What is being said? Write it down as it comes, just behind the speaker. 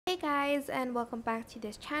Hey guys, and welcome back to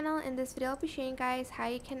this channel. In this video I'll be showing you guys how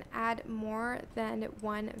you can add more than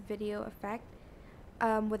one video effect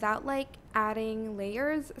without like adding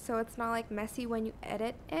layers, so it's not like messy when you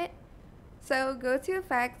edit it. So go to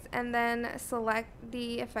effects and then select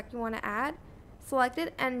the effect you want to add, select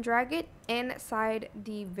it and drag it inside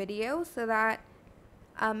the video so that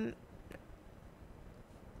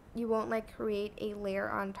you won't like create a layer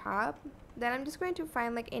on top. Then I'm just going to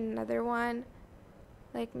find like another one,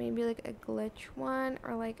 like maybe like a glitch one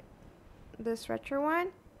or like the stretcher one,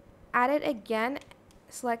 add it again,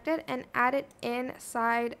 select it and add it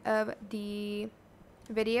inside of the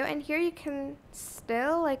video. And here you can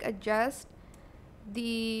still like adjust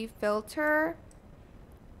the filter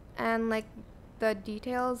and like the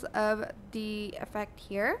details of the effect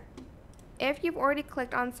here. If you've already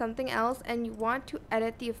clicked on something else and you want to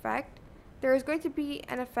edit the effect, there is going to be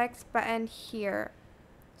an effects button here.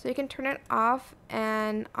 So you can turn it off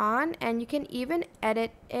and on, and you can even edit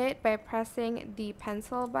it by pressing the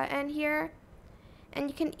pencil button here. And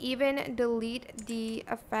you can even delete the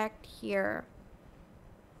effect here.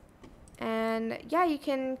 And yeah, you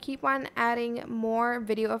can keep on adding more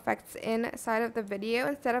video effects inside of the video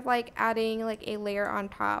instead of like adding like a layer on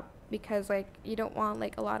top, because like you don't want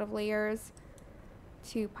like a lot of layers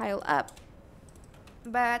to pile up.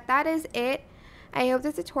 But that is it. I hope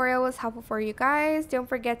this tutorial was helpful for you guys. Don't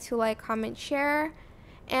forget to like, comment, share,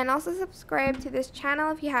 and also subscribe to this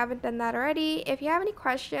channel if you haven't done that already. If you have any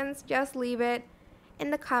questions, just leave it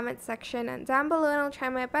in the comment section down below and I'll try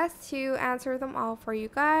my best to answer them all for you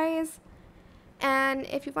guys. And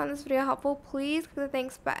if you found this video helpful, please click the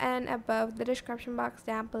thanks button above the description box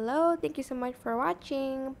down below. Thank you so much for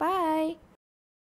watching. Bye!